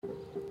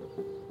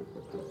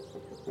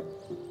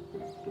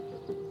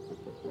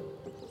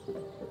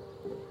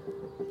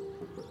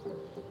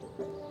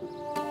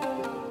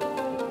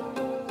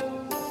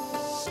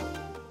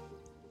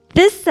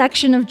This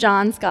section of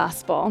John's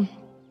gospel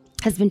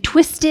has been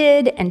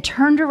twisted and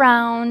turned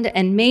around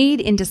and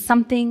made into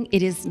something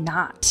it is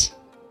not.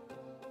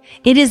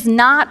 It is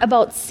not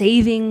about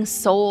saving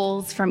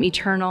souls from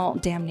eternal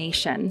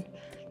damnation.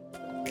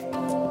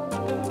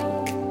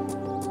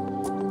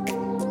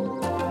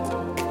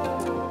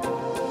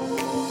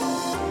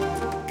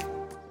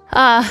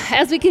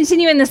 As we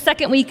continue in the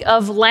second week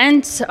of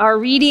Lent, our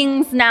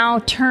readings now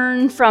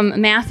turn from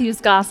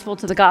Matthew's gospel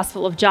to the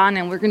Gospel of John,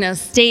 and we're going to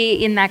stay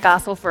in that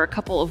gospel for a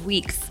couple of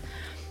weeks.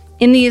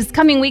 In these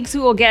coming weeks,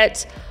 we will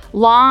get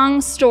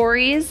long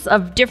stories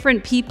of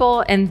different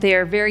people and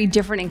their very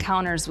different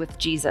encounters with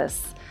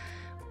Jesus.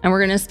 And we're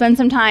going to spend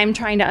some time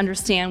trying to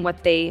understand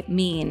what they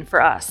mean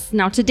for us.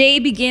 Now, today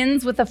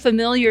begins with a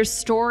familiar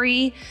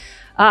story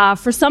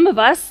for some of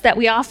us that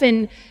we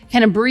often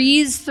kind of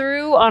breeze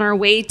through on our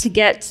way to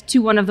get to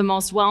one of the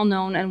most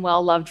well-known and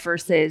well-loved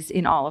verses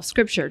in all of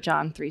Scripture,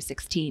 John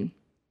 3:16.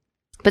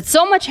 But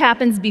so much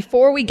happens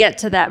before we get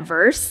to that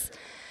verse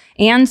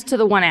and to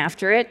the one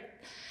after it,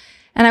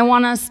 and I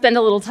want to spend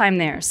a little time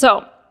there.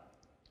 So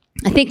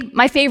I think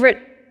my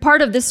favorite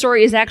part of this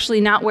story is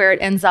actually not where it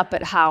ends up,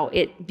 but how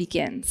it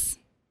begins.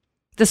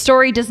 The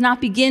story does not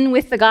begin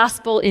with the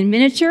gospel in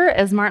miniature,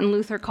 as Martin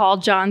Luther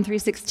called John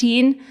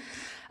 3:16.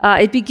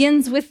 It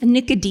begins with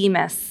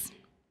Nicodemus.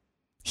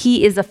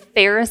 He is a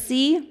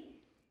Pharisee,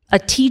 a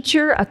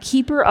teacher, a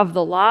keeper of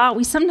the law.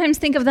 We sometimes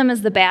think of them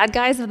as the bad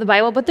guys of the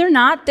Bible, but they're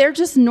not. They're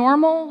just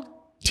normal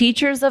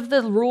teachers of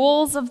the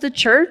rules of the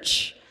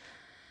church.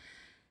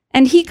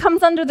 And he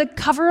comes under the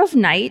cover of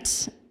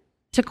night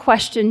to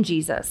question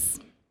Jesus.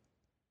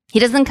 He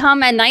doesn't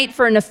come at night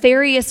for a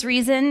nefarious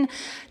reason,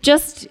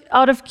 just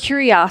out of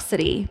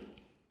curiosity.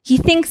 He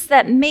thinks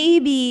that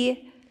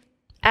maybe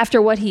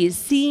after what he's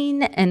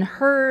seen and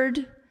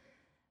heard,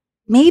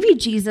 maybe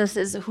Jesus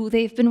is who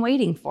they've been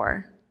waiting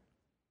for.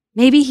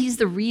 Maybe he's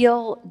the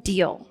real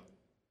deal.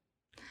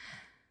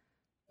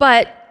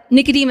 But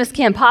Nicodemus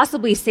can't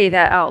possibly say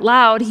that out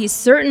loud. He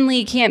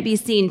certainly can't be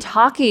seen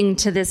talking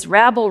to this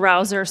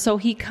rabble-rouser, so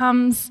he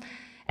comes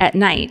at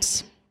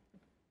night.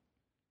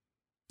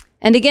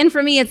 And again,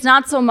 for me, it's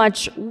not so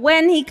much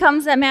when he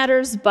comes that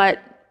matters, but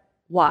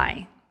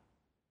why.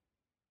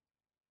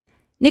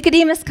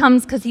 Nicodemus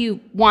comes because he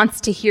wants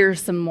to hear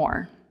some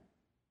more.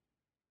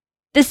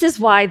 This is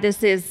why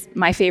this is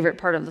my favorite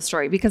part of the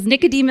story, because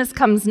Nicodemus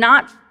comes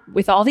not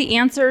with all the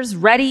answers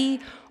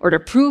ready or to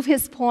prove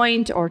his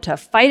point or to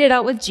fight it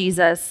out with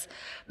Jesus,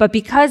 but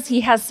because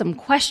he has some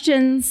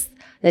questions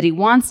that he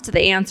wants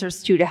the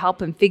answers to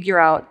help him figure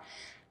out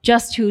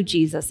just who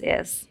Jesus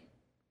is.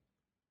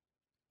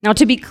 Now,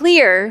 to be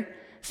clear,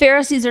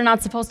 Pharisees are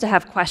not supposed to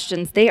have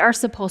questions. They are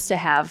supposed to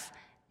have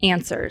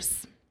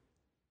answers.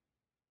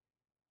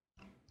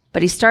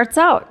 But he starts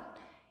out,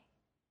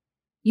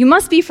 "You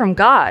must be from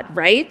God,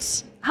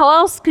 right? How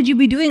else could you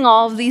be doing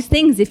all of these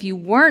things if you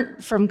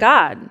weren't from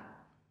God?"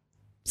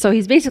 So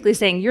he's basically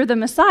saying, "You're the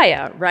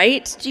Messiah,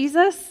 right,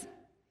 Jesus?"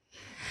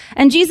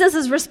 And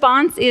Jesus'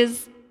 response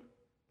is,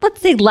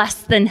 let's say, less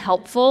than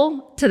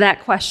helpful to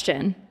that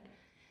question.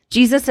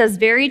 Jesus says,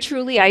 "Very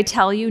truly, I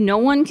tell you, no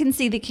one can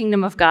see the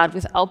kingdom of God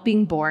without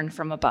being born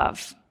from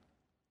above."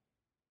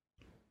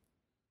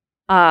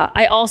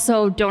 I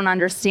also don't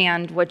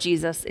understand what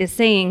Jesus is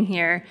saying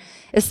here,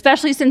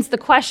 especially since the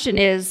question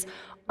is,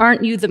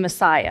 aren't you the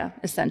Messiah,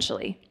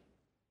 essentially?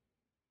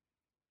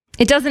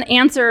 It doesn't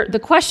answer the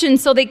question,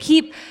 so they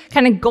keep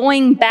kind of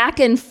going back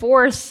and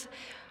forth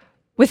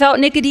without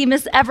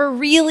Nicodemus ever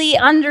really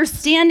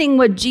understanding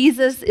what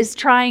Jesus is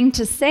trying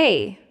to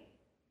say.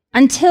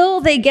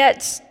 Until they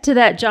get to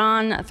that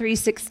John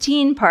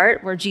 3:16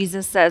 part where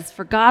Jesus says,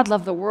 "For God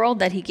loved the world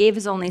that he gave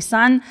his only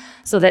son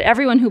so that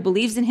everyone who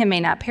believes in him may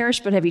not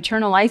perish but have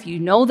eternal life." You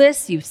know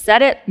this, you've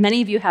said it,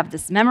 many of you have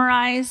this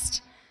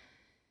memorized.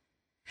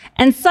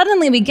 And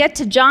suddenly we get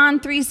to John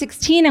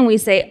 3:16 and we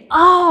say,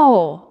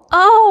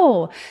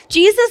 oh,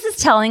 Jesus is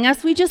telling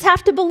us we just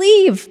have to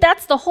believe.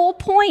 That's the whole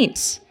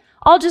point.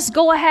 I'll just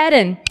go ahead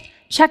and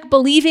check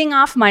believing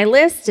off my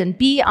list and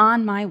be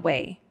on my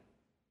way.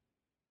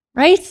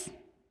 Right?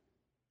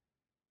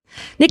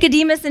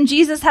 Nicodemus and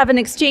Jesus have an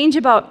exchange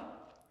about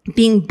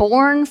being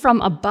born from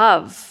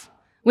above,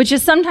 which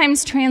is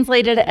sometimes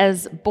translated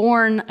as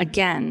born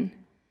again.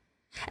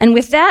 And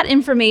with that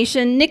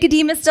information,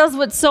 Nicodemus does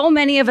what so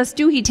many of us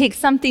do. He takes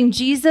something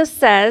Jesus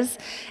says,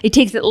 he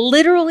takes it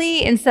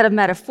literally instead of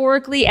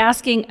metaphorically,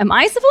 asking, "Am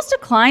I supposed to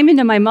climb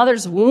into my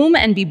mother's womb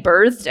and be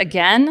birthed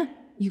again?"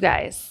 You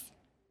guys.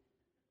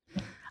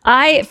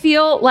 I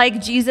feel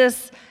like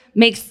Jesus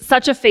makes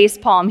such a face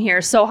palm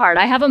here so hard.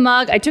 I have a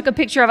mug. I took a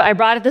picture of it. I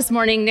brought it this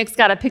morning. Nick's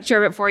got a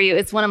picture of it for you.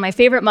 It's one of my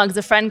favorite mugs.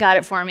 A friend got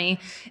it for me.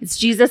 It's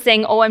Jesus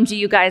saying, "OMG,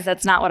 you guys,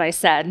 that's not what I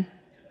said."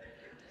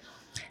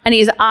 And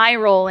he's eye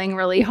rolling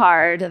really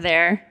hard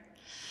there.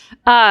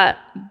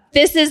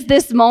 This is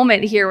this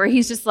moment here where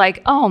he's just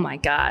like, oh my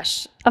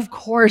gosh, of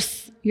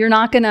course you're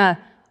not going to,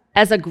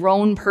 as a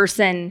grown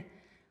person,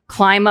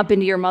 climb up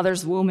into your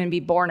mother's womb and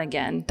be born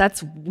again.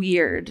 That's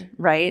weird,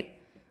 right?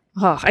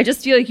 Oh, I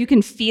just feel like you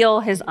can feel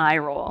his eye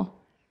roll.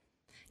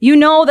 You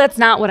know that's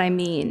not what I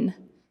mean,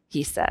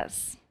 he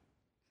says.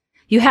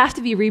 You have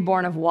to be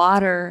reborn of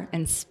water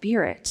and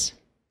spirit.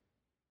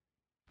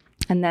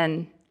 And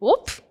then,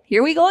 whoop,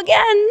 here we go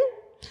again,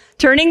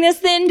 turning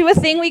this into a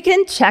thing we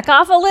can check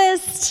off a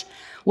list.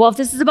 Well, if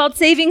this is about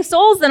saving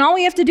souls, then all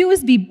we have to do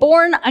is be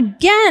born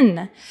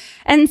again.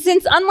 And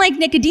since, unlike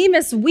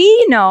Nicodemus,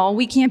 we know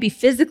we can't be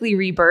physically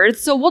rebirthed,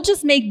 so we'll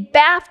just make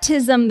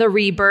baptism the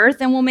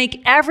rebirth, and we'll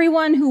make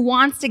everyone who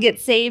wants to get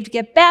saved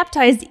get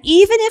baptized,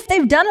 even if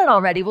they've done it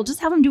already. We'll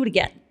just have them do it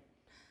again,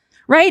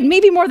 right?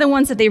 Maybe more than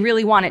once if they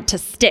really want it to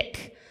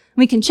stick.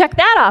 We can check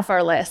that off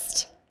our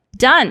list.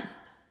 Done.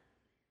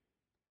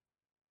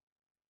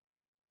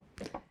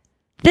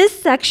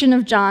 This section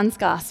of John's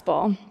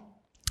gospel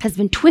has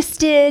been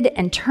twisted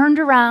and turned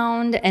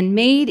around and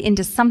made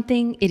into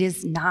something it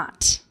is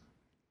not.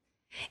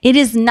 It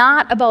is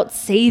not about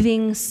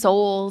saving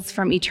souls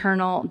from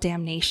eternal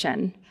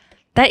damnation.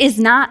 That is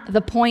not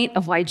the point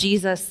of why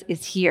Jesus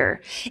is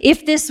here.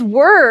 If this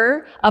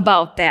were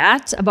about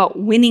that, about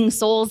winning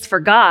souls for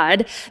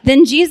God,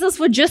 then Jesus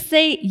would just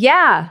say,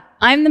 yeah,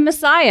 I'm the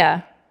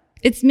Messiah.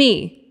 It's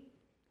me,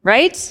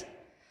 right?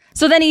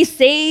 So then he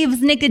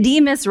saves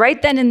Nicodemus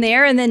right then and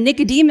there, and then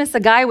Nicodemus, a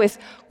guy with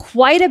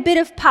quite a bit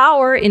of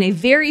power in a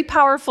very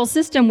powerful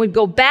system, would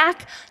go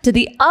back to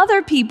the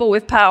other people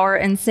with power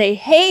and say,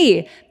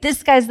 hey,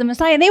 this guy's the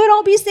Messiah. And they would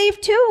all be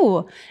saved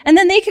too. And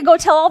then they could go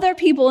tell all their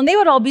people and they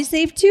would all be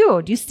saved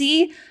too. Do you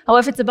see how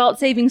if it's about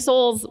saving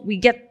souls, we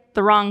get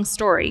the wrong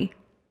story?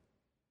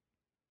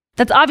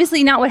 That's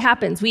obviously not what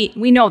happens. We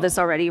know this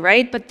already,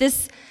 right? But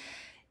this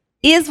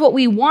is what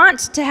we want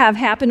to have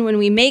happen when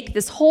we make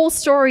this whole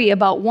story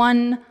about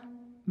one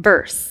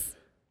verse.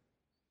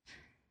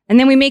 And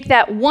then we make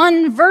that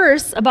one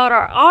verse about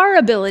our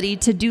ability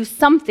to do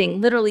something,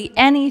 literally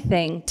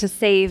anything, to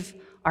save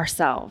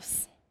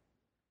ourselves.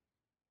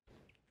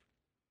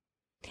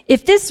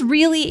 If this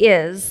really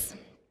is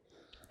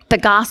the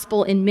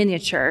gospel in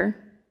miniature,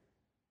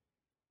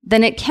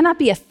 then it cannot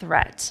be a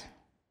threat.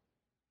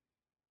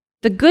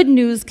 The good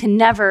news can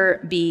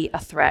never be a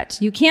threat.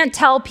 You can't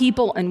tell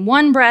people in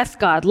one breath,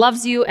 God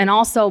loves you, and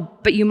also,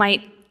 but you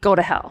might go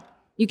to hell.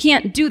 You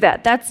can't do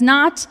that. That's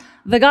not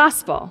the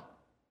gospel.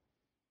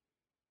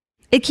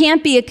 It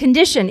can't be a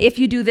condition. If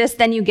you do this,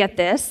 then you get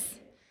this.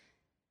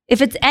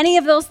 If it's any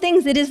of those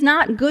things, it is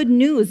not good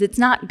news. It's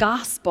not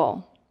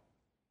gospel.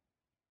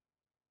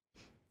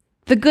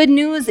 The good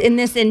news in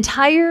this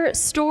entire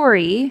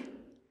story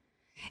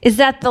is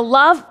that the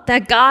love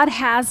that God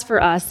has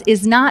for us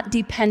is not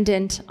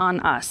dependent on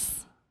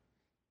us.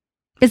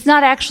 It's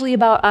not actually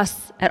about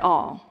us at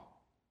all.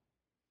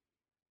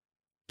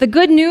 The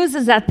good news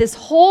is that this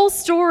whole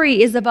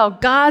story is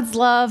about God's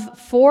love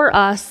for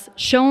us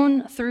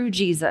shown through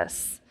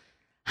Jesus.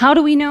 How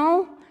do we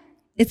know?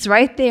 It's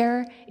right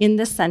there in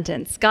this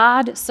sentence.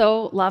 God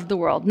so loved the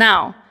world.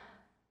 Now,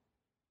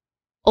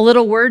 a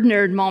little word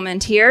nerd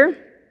moment here.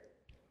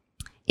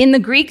 In the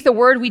Greek, the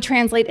word we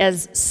translate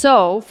as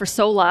so, for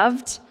so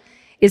loved,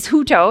 is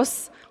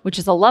hutos, which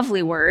is a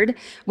lovely word,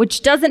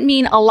 which doesn't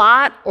mean a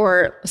lot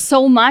or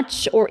so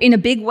much or in a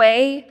big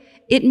way.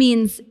 It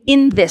means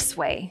in this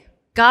way.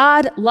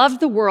 God loved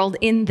the world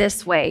in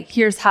this way.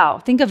 Here's how.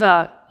 Think of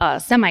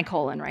a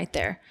semicolon right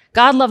there.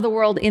 God loved the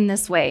world in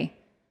this way.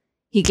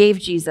 He gave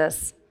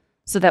Jesus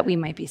so that we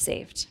might be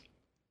saved.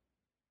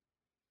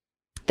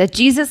 That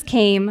Jesus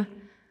came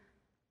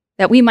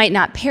that we might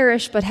not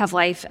perish but have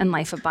life and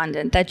life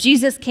abundant. That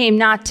Jesus came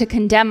not to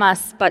condemn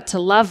us but to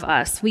love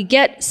us. We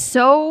get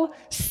so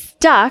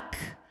stuck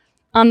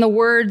on the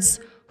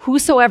words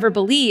whosoever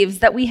believes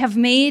that we have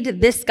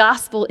made this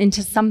gospel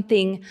into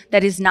something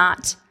that is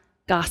not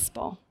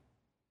gospel.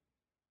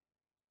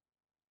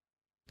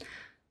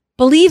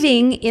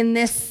 Believing in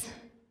this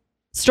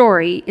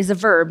story is a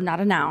verb, not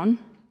a noun.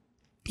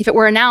 If it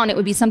were a noun, it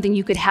would be something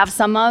you could have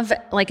some of,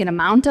 like an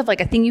amount of, like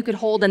a thing you could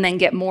hold and then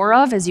get more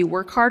of as you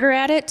work harder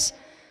at it.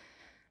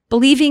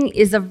 Believing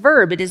is a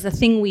verb. It is a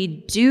thing we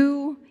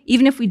do,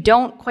 even if we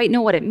don't quite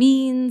know what it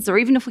means, or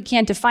even if we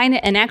can't define it.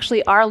 And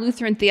actually, our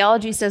Lutheran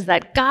theology says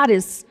that God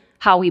is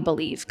how we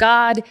believe.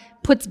 God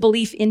puts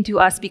belief into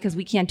us because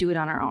we can't do it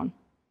on our own.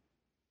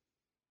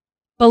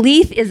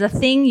 Belief is a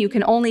thing you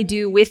can only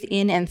do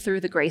within and through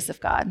the grace of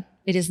God.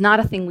 It is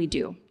not a thing we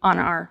do on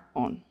our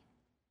own.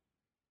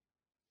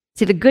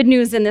 See, the good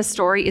news in this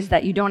story is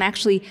that you don't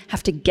actually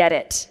have to get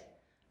it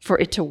for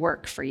it to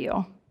work for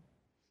you.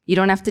 You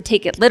don't have to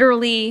take it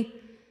literally.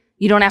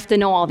 You don't have to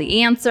know all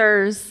the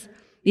answers.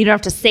 You don't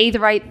have to say the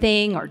right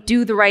thing or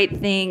do the right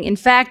thing. In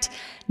fact,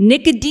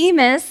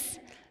 Nicodemus,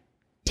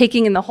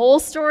 taking in the whole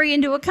story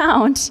into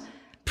account,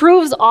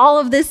 proves all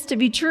of this to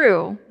be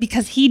true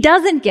because he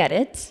doesn't get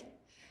it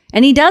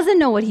and he doesn't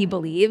know what he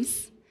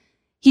believes.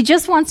 He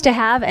just wants to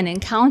have an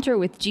encounter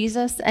with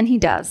Jesus, and he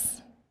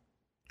does.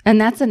 And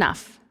that's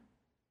enough.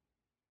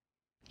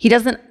 He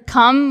doesn't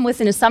come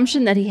with an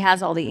assumption that he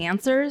has all the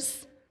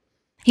answers.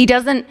 He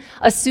doesn't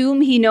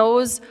assume he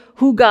knows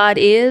who God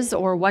is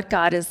or what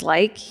God is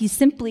like. He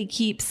simply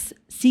keeps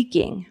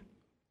seeking.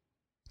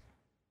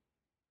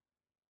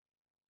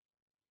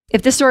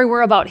 If the story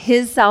were about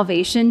his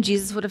salvation,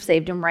 Jesus would have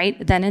saved him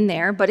right then and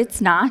there, but it's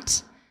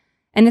not.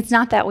 And it's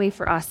not that way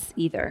for us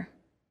either.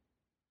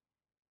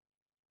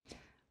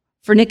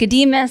 For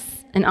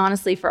Nicodemus, and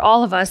honestly for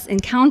all of us,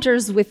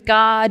 encounters with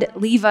God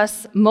leave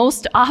us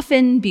most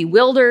often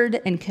bewildered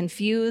and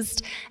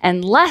confused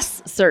and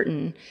less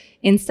certain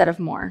instead of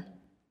more.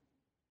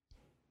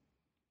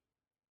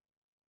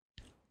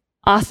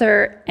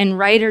 Author and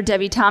writer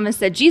Debbie Thomas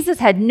said Jesus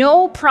had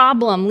no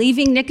problem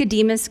leaving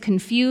Nicodemus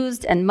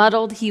confused and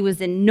muddled. He was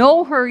in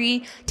no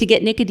hurry to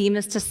get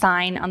Nicodemus to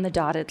sign on the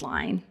dotted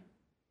line.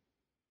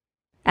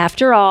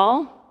 After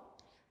all,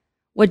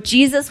 what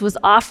Jesus was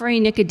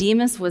offering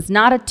Nicodemus was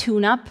not a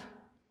tune-up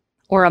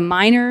or a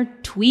minor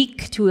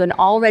tweak to an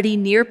already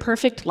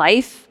near-perfect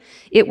life.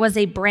 It was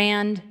a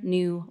brand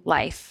new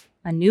life,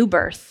 a new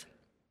birth,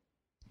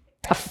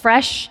 a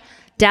fresh,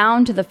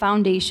 down to the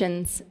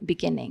foundations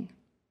beginning.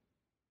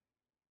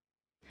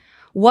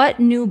 What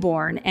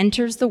newborn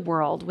enters the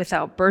world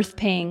without birth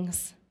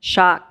pangs,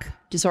 shock,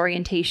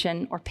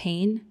 disorientation, or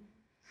pain?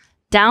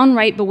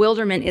 Downright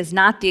bewilderment is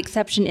not the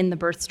exception in the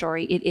birth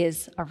story. It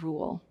is a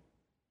rule.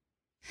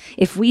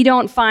 If we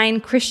don't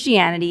find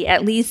Christianity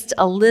at least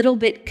a little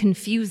bit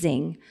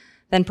confusing,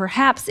 then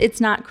perhaps it's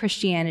not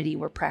Christianity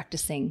we're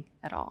practicing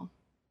at all.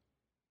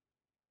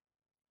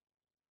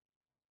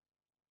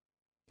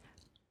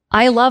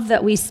 I love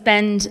that we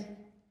spend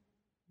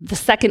the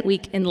second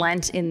week in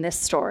Lent in this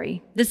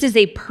story. This is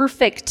a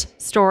perfect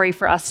story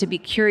for us to be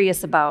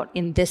curious about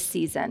in this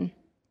season.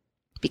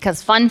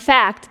 Because fun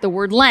fact, the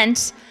word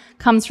Lent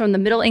comes from the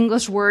Middle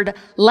English word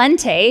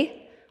lente,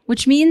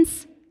 which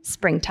means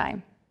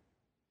springtime.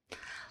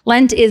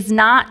 Lent is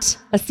not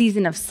a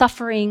season of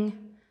suffering,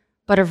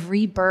 but of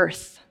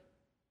rebirth,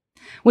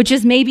 which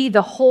is maybe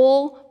the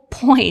whole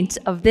point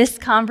of this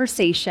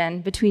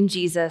conversation between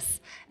Jesus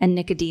and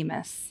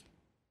Nicodemus.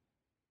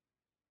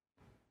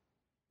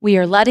 We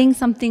are letting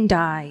something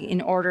die in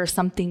order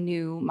something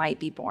new might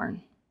be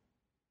born.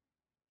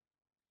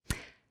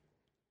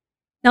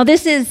 Now,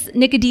 this is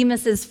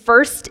Nicodemus's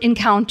first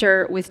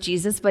encounter with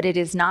Jesus, but it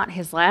is not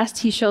his last.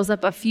 He shows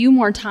up a few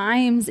more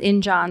times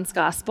in John's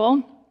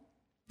gospel.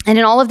 And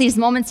in all of these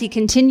moments, he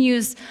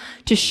continues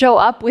to show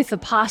up with a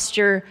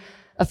posture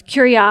of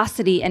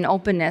curiosity and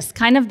openness,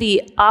 kind of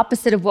the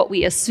opposite of what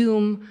we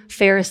assume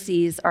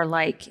Pharisees are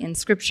like in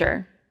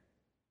Scripture.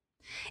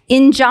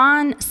 In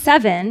John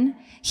 7,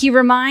 he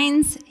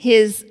reminds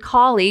his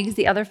colleagues,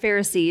 the other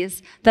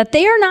Pharisees, that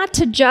they are not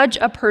to judge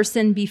a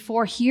person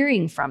before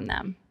hearing from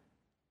them.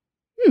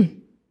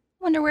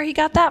 Wonder where he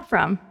got that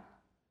from.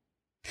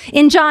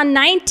 In John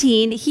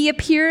 19, he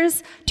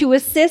appears to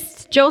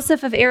assist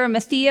Joseph of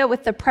Arimathea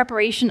with the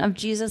preparation of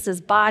Jesus'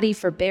 body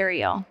for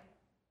burial.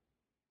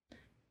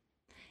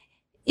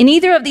 In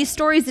either of these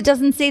stories, it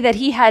doesn't say that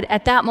he had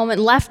at that moment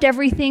left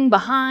everything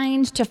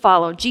behind to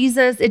follow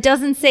Jesus. It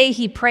doesn't say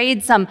he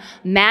prayed some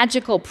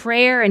magical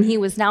prayer and he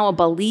was now a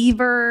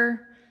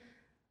believer.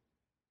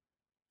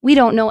 We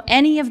don't know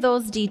any of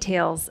those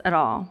details at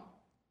all.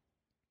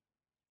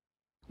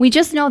 We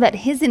just know that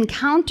his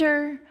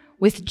encounter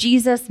with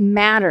Jesus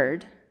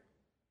mattered,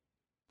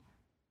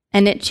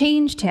 and it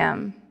changed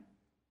him.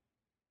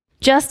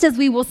 Just as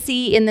we will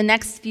see in the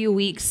next few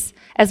weeks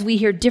as we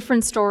hear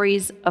different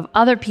stories of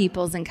other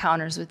people's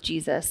encounters with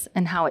Jesus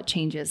and how it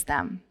changes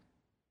them.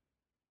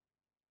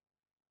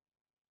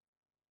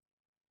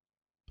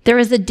 There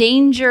is a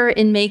danger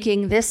in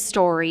making this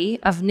story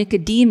of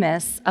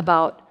Nicodemus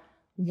about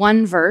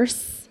one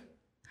verse,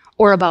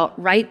 or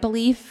about right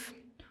belief,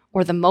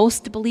 or the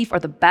most belief, or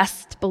the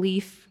best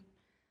belief,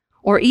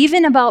 or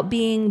even about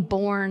being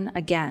born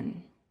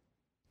again.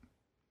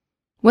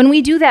 When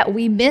we do that,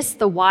 we miss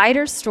the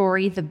wider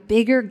story, the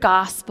bigger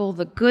gospel,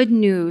 the good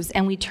news,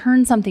 and we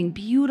turn something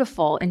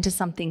beautiful into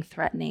something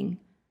threatening.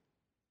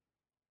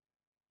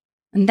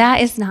 And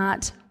that is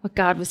not what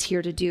God was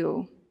here to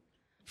do.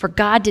 For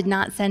God did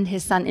not send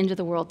his Son into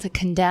the world to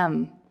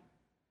condemn,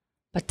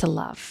 but to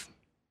love.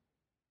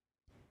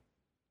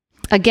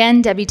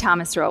 Again, Debbie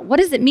Thomas wrote, what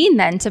does it mean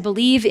then to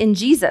believe in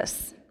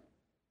Jesus?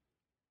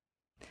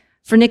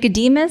 For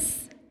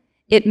Nicodemus,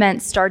 it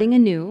meant starting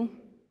anew,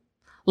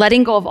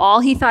 letting go of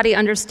all he thought he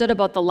understood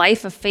about the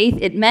life of faith.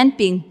 It meant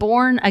being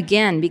born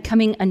again,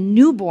 becoming a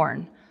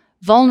newborn,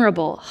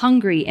 vulnerable,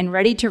 hungry, and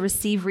ready to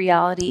receive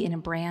reality in a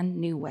brand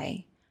new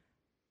way.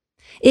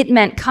 It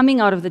meant coming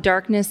out of the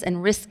darkness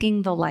and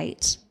risking the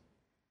light.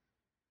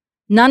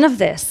 None of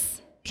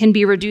this can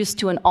be reduced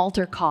to an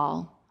altar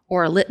call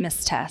or a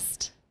litmus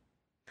test.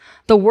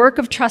 The work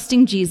of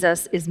trusting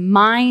Jesus is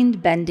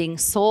mind-bending,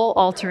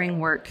 soul-altering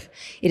work.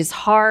 It is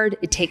hard,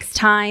 it takes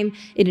time,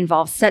 it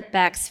involves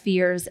setbacks,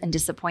 fears, and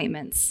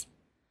disappointments.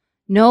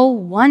 No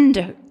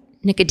wonder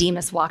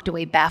Nicodemus walked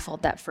away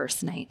baffled that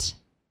first night.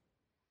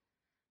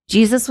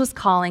 Jesus was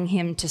calling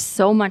him to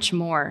so much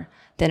more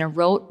than a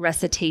rote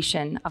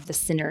recitation of the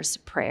sinner's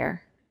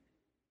prayer.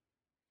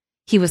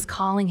 He was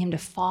calling him to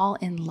fall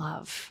in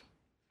love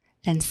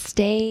and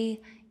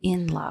stay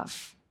in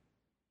love.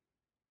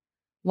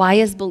 Why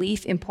is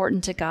belief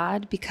important to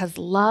God? Because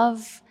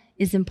love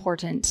is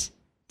important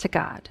to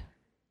God.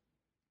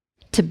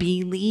 To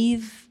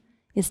believe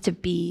is to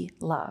be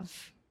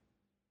love.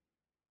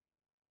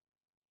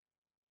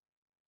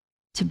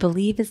 To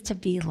believe is to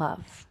be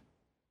love.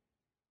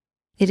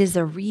 It is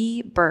a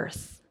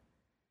rebirth,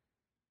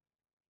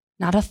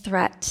 not a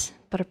threat,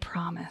 but a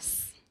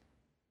promise.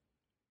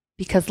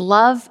 Because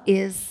love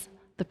is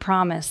the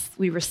promise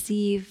we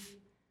receive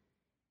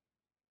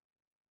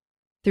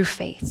through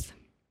faith,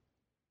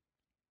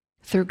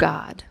 through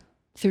God,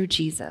 through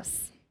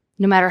Jesus.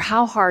 No matter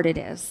how hard it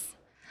is,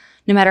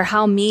 no matter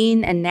how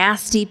mean and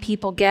nasty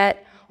people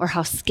get, or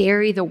how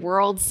scary the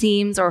world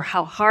seems, or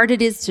how hard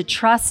it is to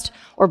trust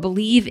or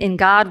believe in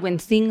God when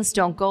things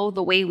don't go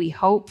the way we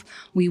hope,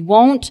 we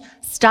won't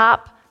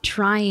stop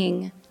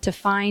trying to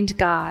find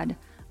God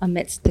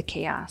amidst the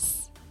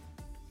chaos.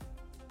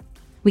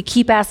 We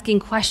keep asking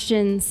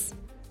questions.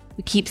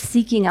 We keep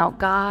seeking out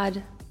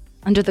God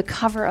under the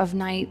cover of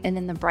night and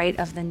in the bright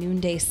of the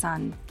noonday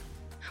sun.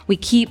 We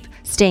keep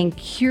staying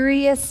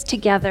curious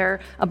together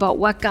about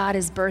what God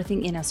is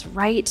birthing in us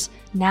right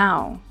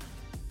now.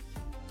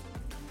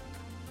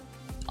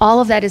 All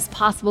of that is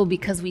possible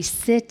because we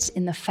sit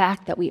in the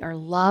fact that we are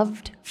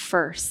loved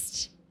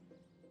first,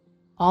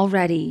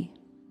 already,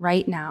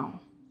 right now.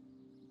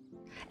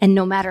 And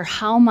no matter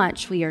how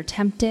much we are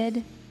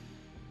tempted,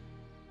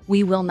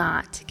 we will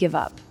not give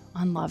up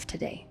on love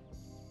today.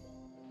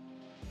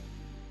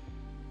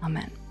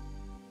 Amen.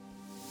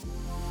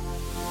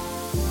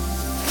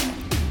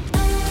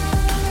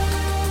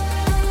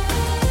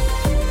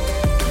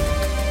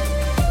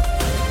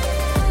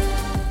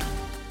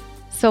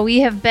 So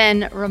we have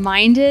been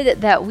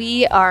reminded that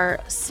we are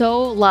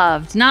so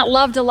loved. Not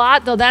loved a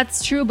lot, though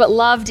that's true, but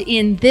loved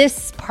in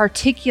this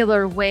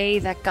particular way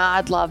that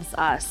God loves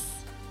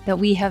us. That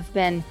we have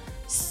been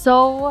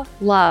so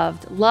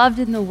loved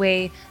in the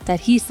way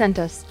that He sent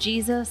us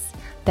Jesus,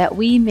 that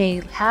we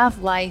may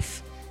have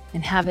life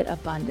and have it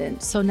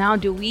abundant. So now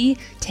do we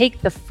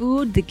take the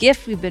food, the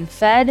gift we've been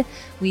fed?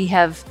 We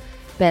have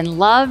been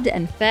loved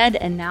and fed,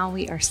 and now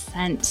we are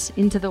sent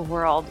into the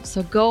world.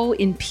 So go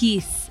in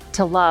peace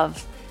to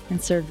love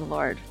and serve the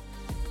Lord.